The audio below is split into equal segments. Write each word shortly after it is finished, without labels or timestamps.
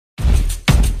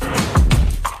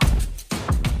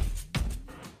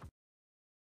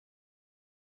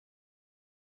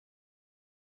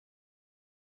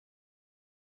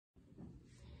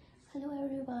Hello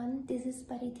everyone, this is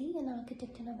Paridhi, an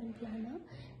architect and urban planner,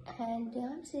 and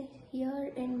I'm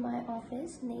here in my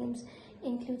office. Names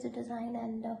includes a design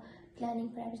and planning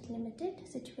private limited,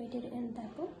 situated in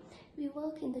Udaipur. We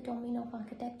work in the domain of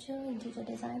architecture, interior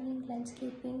designing,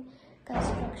 landscaping,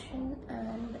 construction,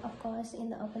 and of course in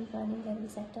the urban planning level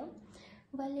sector.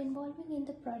 While involving in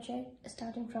the project,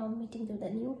 starting from meeting with the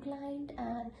new client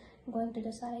and going to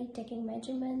the site, taking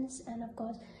measurements, and of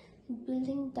course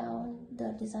building down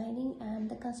the designing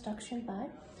and the construction part,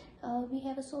 we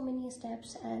have so many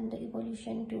steps and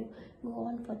evolution to go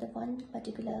on for the one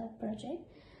particular project.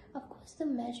 Of course, the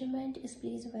measurement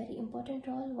plays a very important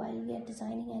role while we are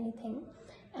designing anything,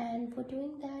 and for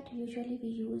doing that usually we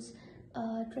use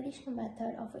a traditional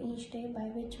method of inch-tape by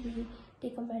which we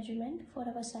take a measurement for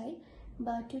our site.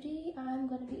 But today I'm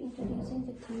going to be introducing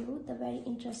with you the very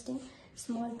interesting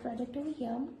small product over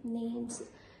here named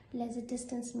laser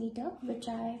distance meter, which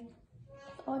I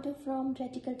ordered from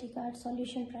RadicalTechArt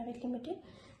Solution Private Limited,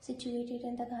 situated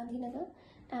in the Gandhinagar.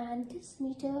 And this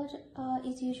meter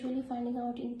is usually finding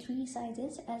out in three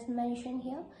sizes as mentioned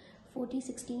here: 40,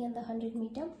 60 and the 100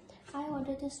 meter. I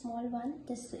ordered the small one.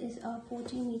 This is a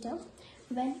 40 meter.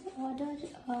 When you order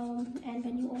and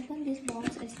when you open this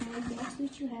box, a small box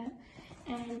which you have,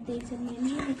 and there's a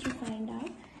menu which you find out.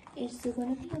 It's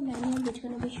going to be a manual which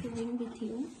going to be showing with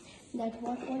you that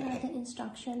what all are the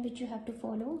instructions which you have to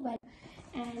follow.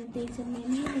 And there's a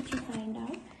menu which you find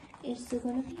out. It's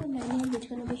going to be a manual which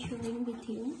going to be showing with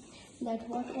you that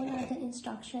what all are the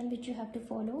instructions which you have to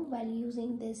follow while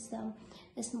using this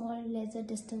small laser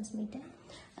distance meter.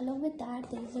 Along with that,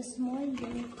 there is a small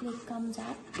unit clip comes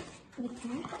up with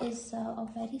you. Is a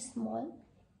very small,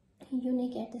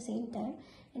 unique at the same time,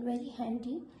 and very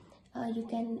handy. You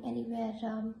can anywhere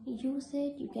use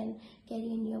it. You can carry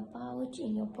in your pouch,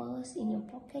 in your purse, in your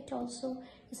pocket also.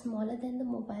 It's smaller than the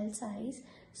mobile size,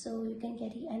 so you can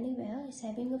carry anywhere. It's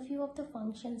having a few of the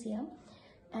functions here,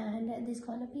 and this is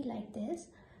gonna be like this.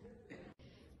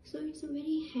 So it's a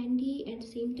very handy, at the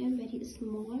same time very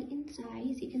small in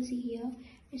size. You can see here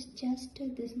it's just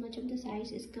this much of the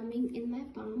size is coming in my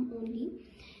palm only,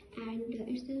 and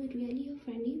it's really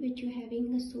friendly which you're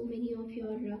having so many of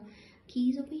your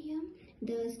keys over here.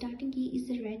 The starting key is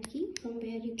the red key from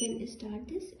where you can start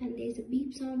this, and there's a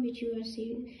beep sound which you are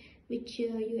seeing, which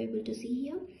you're able to see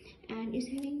here, and it's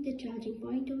having the charging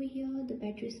point over here, the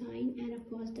battery sign, and of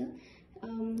course the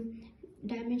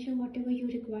dimension whatever you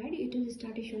required, it will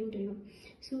start showing to you.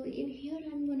 So in here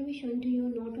I'm going to be showing to you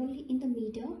not only in the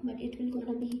meter, but it will going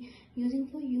to be using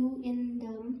for you in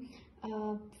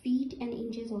the feet and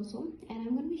inches also, and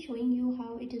I'm going to be showing you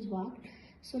how it is worked.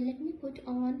 So let me put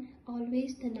on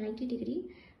always the 90 degree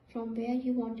from where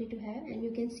you want it to have, and you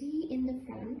can see in the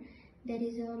front there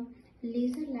is a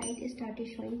laser light started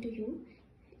showing to you.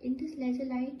 In this laser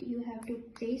light you have to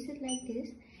place it like this,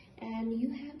 and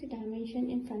you have the dimension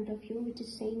in front of you which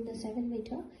is saying the 7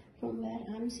 meter from where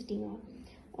I'm sitting on.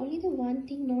 Only the one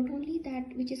thing, not only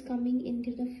that which is coming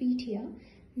into the feet here,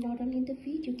 not only in the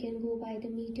feet, you can go by the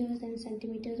meters and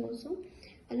centimeters also.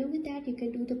 Along with that, you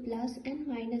can do the plus and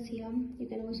minus here. You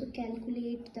can also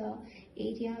calculate the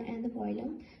area and the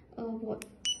volume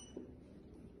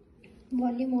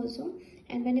also.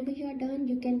 And whenever you are done,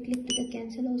 you can click to the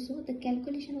cancel also. The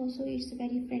calculation also is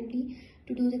very friendly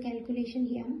to do the calculation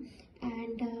here,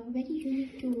 and very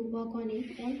unique to work on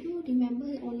it. Also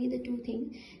remember only the two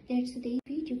things, that's the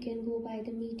feet, you can go by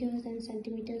the meters and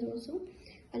centimeters also.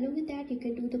 Along with that, you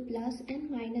can do the plus and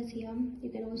minus here. You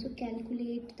can also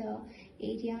calculate the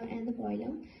area and the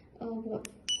volume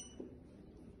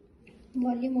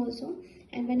also.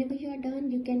 And whenever you are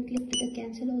done, you can click to the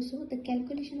cancel also. The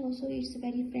calculation also is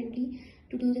very friendly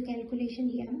to do the calculation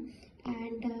here,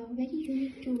 and very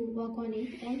unique to work on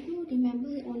it. Also remember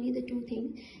only the two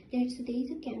things, that's there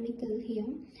is a chemical here,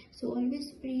 so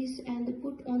always press and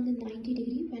put on the 90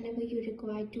 degree whenever you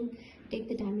require to take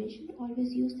the dimension.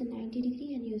 Always use the 90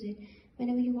 degree and use it.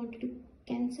 Whenever you want to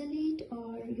cancel it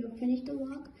or you have finished the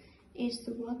work, it's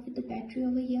the work with the battery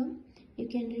over here. You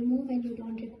can remove when you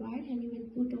don't require, and you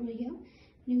will put over here.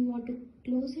 When you want to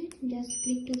close it, just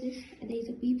click to this, there is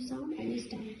a beep sound, and it's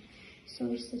done. So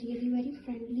it's really very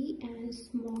friendly and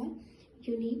small,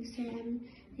 unique. So I'm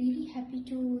really happy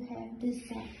to have this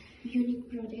unique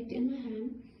product in my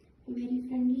hand. Very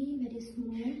friendly, very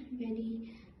small,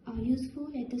 very useful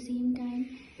at the same time,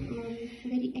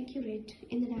 very accurate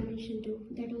in the dimension too.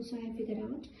 That also I figured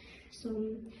out.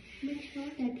 So make sure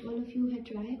that all of you have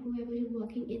tried, whoever is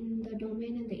working in the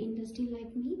domain and the industry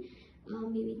like me,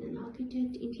 maybe an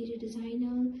architect, interior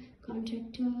designer,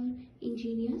 contractor,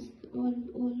 engineers, all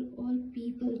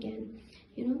people can,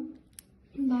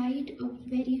 buy it, a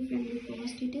very friendly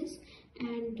cost it is,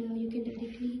 and you can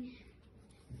directly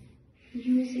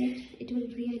use it. It will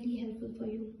really helpful for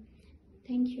you.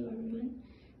 Thank you everyone.